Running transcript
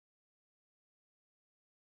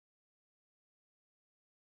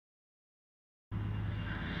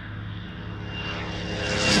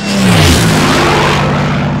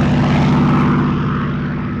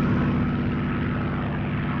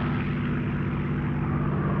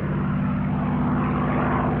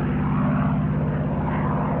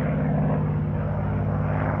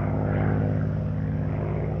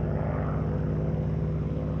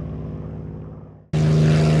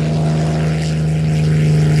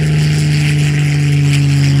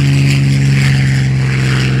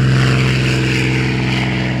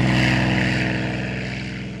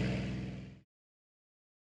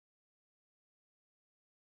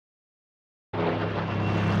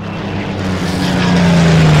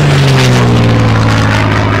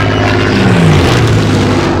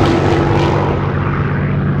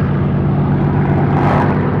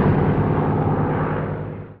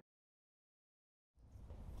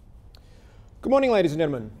Good morning, ladies and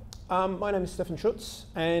gentlemen. My name is Stefan Schutz,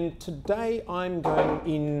 and today I'm going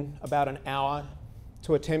in about an hour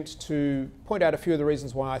to attempt to point out a few of the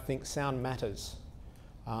reasons why I think sound matters.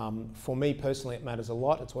 For me personally, it matters a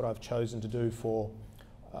lot. It's what I've chosen to do for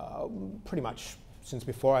pretty much since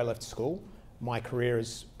before I left school. My career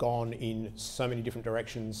has gone in so many different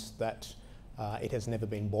directions that it has never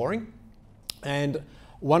been boring. And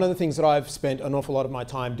one of the things that I've spent an awful lot of my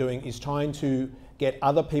time doing is trying to get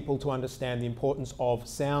other people to understand the importance of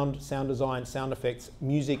sound, sound design, sound effects,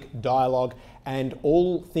 music, dialogue, and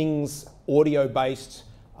all things audio-based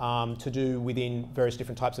to do within various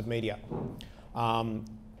different types of media.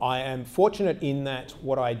 I am fortunate in that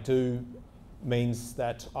what I do means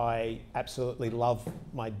that I absolutely love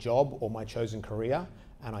my job or my chosen career,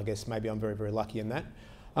 and I guess maybe I'm very, very lucky in that.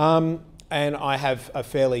 And I have a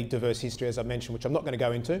fairly diverse history, as I mentioned, which I'm not going to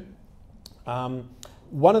go into.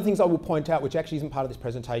 One of the things I will point out, which actually isn't part of this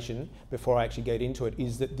presentation before I actually get into it,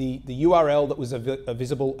 is that the URL that was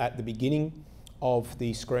visible at the beginning of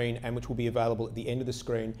the screen and which will be available at the end of the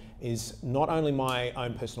screen is not only my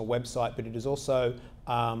own personal website, but it is also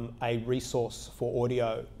a resource for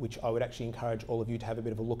audio, which I would actually encourage all of you to have a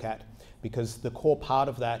bit of a look at, because the core part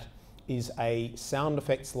of that is a sound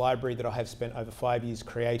effects library that I have spent over 5 years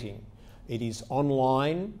creating. It is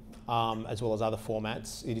online, as well as other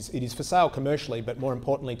formats. It is for sale commercially, but more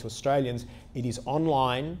importantly to Australians, it is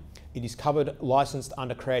online. It is covered, licensed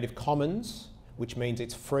under Creative Commons, which means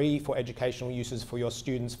it's free for educational uses for your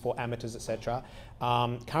students, for amateurs, etc.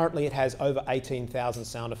 Currently it has over 18,000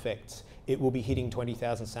 sound effects. It will be hitting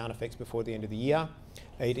 20,000 sound effects before the end of the year.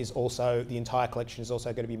 It is also, the entire collection is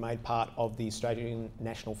also going to be made part of the Australian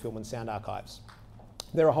National Film and Sound Archives.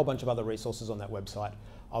 There are a whole bunch of other resources on that website.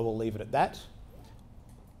 I will leave it at that.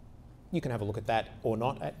 You can have a look at that or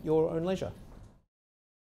not at your own leisure.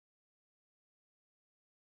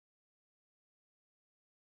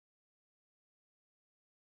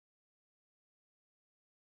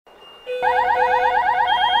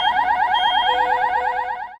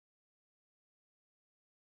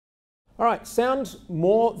 All right, sound,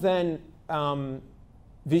 more than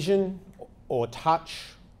vision or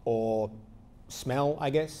touch or smell, I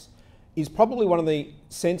guess, is probably one of the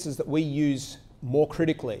senses that we use more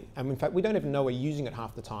critically. And in fact, we don't even know we're using it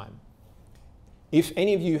half the time. If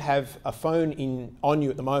any of you have a phone on you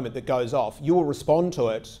at the moment that goes off, you will respond to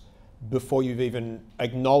it before you've even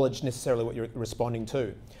acknowledged necessarily what you're responding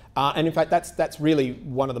to. And in fact, that's really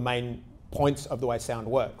one of the main points of the way sound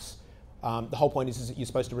works. The whole point is that you're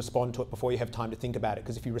supposed to respond to it before you have time to think about it,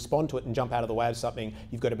 because if you respond to it and jump out of the way of something,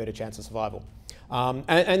 you've got a better chance of survival.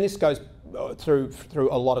 And this goes through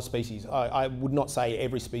a lot of species. I would not say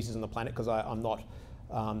every species on the planet, because I'm not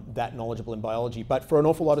that knowledgeable in biology, but for an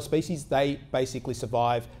awful lot of species, they basically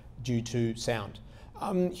survive due to sound.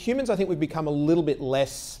 Humans, I think we've become a little bit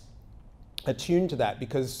less attuned to that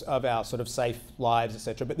because of our sort of safe lives,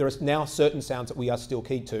 etc. But there are now certain sounds that we are still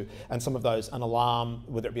keyed to, and some of those, an alarm,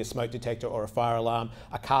 whether it be a smoke detector or a fire alarm,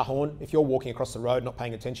 a car horn. If you're walking across the road not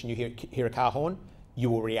paying attention, you hear a car horn, you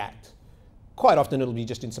will react. Quite often it'll be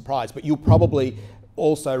just in surprise, but you'll probably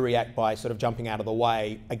also react by sort of jumping out of the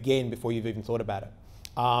way again before you've even thought about it.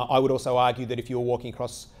 I would also argue that if you were walking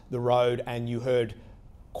across the road and you heard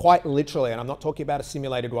quite literally, and I'm not talking about a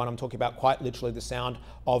simulated one, I'm talking about quite literally the sound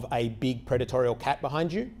of a big predatory cat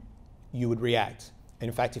behind you, you would react. And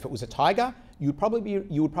in fact, if it was a tiger, you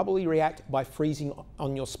would probably react by freezing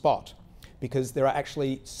on your spot, because there are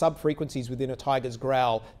actually sub-frequencies within a tiger's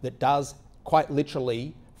growl that does quite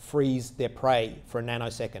literally freeze their prey for a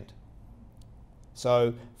nanosecond.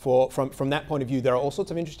 So from that point of view, there are all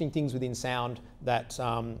sorts of interesting things within sound that,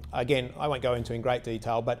 again, I won't go into in great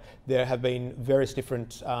detail, but there have been various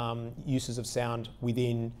different uses of sound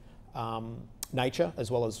within nature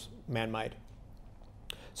as well as man-made.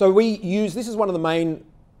 So we use, this is one of the main,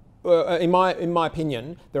 in my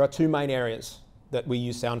opinion, there are two main areas that we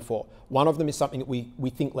use sound for. One of them is something that we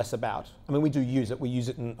think less about. I mean, we do use it. We use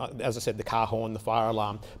it in, as I said, the car horn, the fire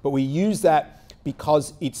alarm, but we use that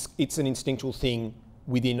because it's an instinctual thing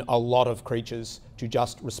within a lot of creatures to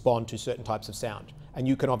just respond to certain types of sound. And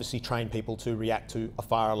you can obviously train people to react to a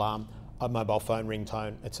fire alarm, a mobile phone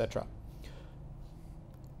ringtone, etc.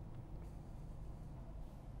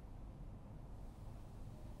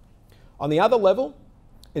 On the other level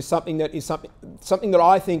is something that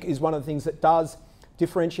I think is one of the things that does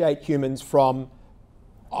differentiate humans from,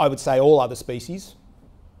 I would say, all other species,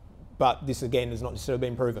 but this again has not necessarily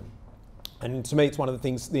been proven. And to me, it's one of the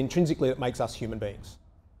things intrinsically that makes us human beings.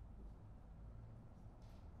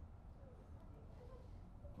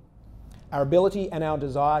 Our ability and our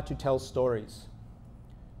desire to tell stories.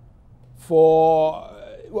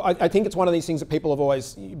 I think it's one of these things that people have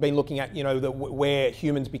always been looking at, you know, where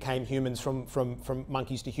humans became humans from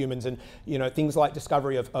monkeys to humans, and, you know, things like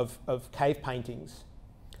discovery of cave paintings.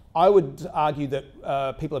 I would argue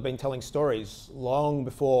that people have been telling stories long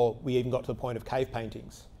before we even got to the point of cave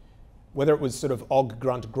paintings. Whether it was sort of og,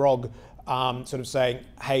 grunt, grog, sort of saying,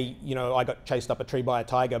 hey, you know, I got chased up a tree by a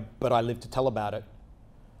tiger, but I lived to tell about it.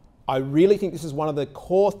 I really think this is one of the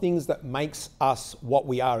core things that makes us what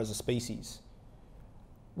we are as a species.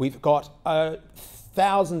 We've got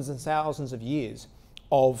thousands and thousands of years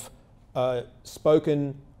of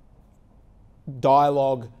spoken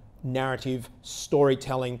dialogue, narrative,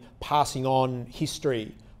 storytelling, passing on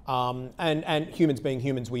history, and humans being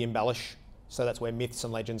humans, we embellish. So that's where myths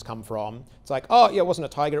and legends come from. It's like, oh, yeah, it wasn't a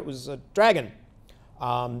tiger, it was a dragon.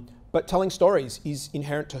 But telling stories is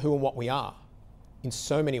inherent to who and what we are in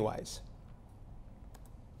so many ways.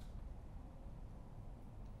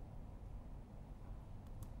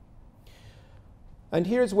 And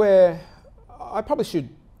here's where I probably should,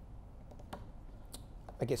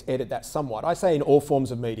 I guess, edit that somewhat. I say in all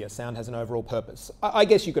forms of media, sound has an overall purpose. I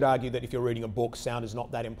guess you could argue that if you're reading a book, sound is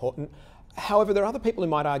not that important. However, there are other people who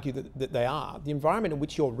might argue that they are. The environment in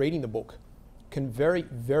which you're reading the book can very,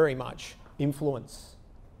 very much influence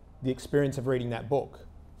the experience of reading that book.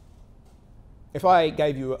 If I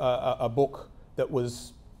gave you a book that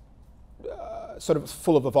was sort of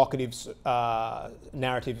full of evocative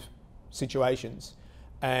narrative situations,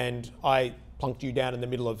 and I plunked you down in the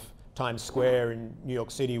middle of Times Square in New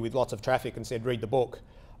York City with lots of traffic and said, read the book,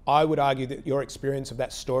 I would argue that your experience of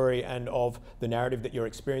that story and of the narrative that you're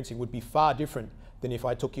experiencing would be far different than if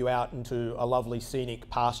I took you out into a lovely scenic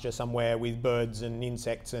pasture somewhere with birds and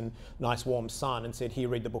insects and nice warm sun and said, here,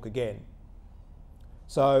 read the book again.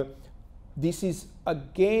 So this is,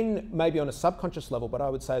 again, maybe on a subconscious level, but I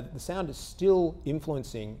would say that the sound is still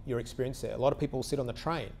influencing your experience there. A lot of people sit on the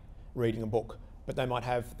train reading a book, but they might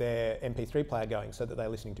have their MP3 player going so that they're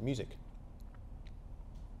listening to music.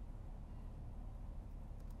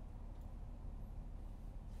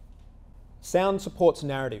 Sound supports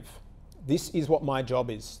narrative. This is what my job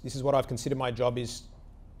is. This is what I've considered my job is.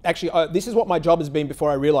 Actually, this is what my job has been before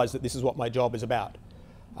I realised that this is what my job is about.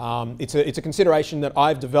 It's a consideration that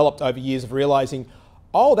I've developed over years of realising,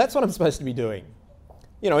 oh, that's what I'm supposed to be doing.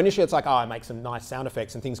 You know, initially it's like, oh, I make some nice sound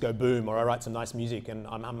effects and things go boom, or I write some nice music and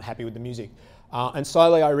I'm happy with the music. And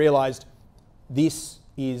slowly I realised this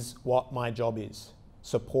is what my job is,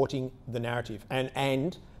 supporting the narrative.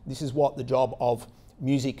 And this is what the job of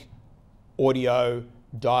music, audio,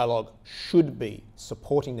 dialogue should be,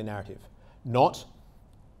 supporting the narrative, not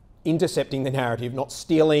intercepting the narrative, not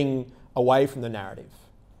stealing away from the narrative.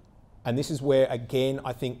 And this is where, again,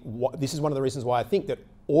 I think, this is one of the reasons why I think that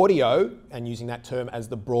audio, and using that term as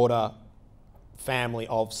the broader family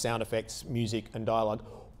of sound effects, music and dialogue,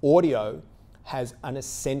 audio has an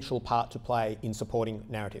essential part to play in supporting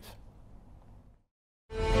narrative.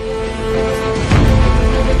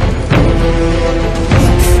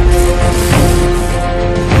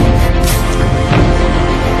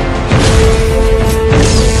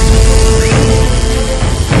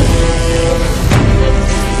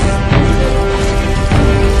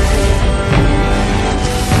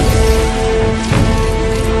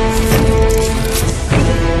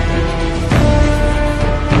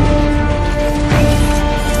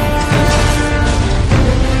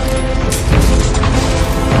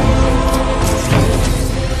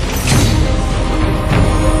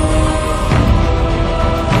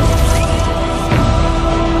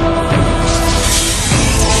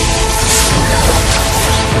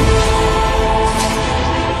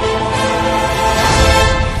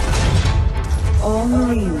 All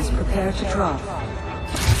Marines prepare to drop.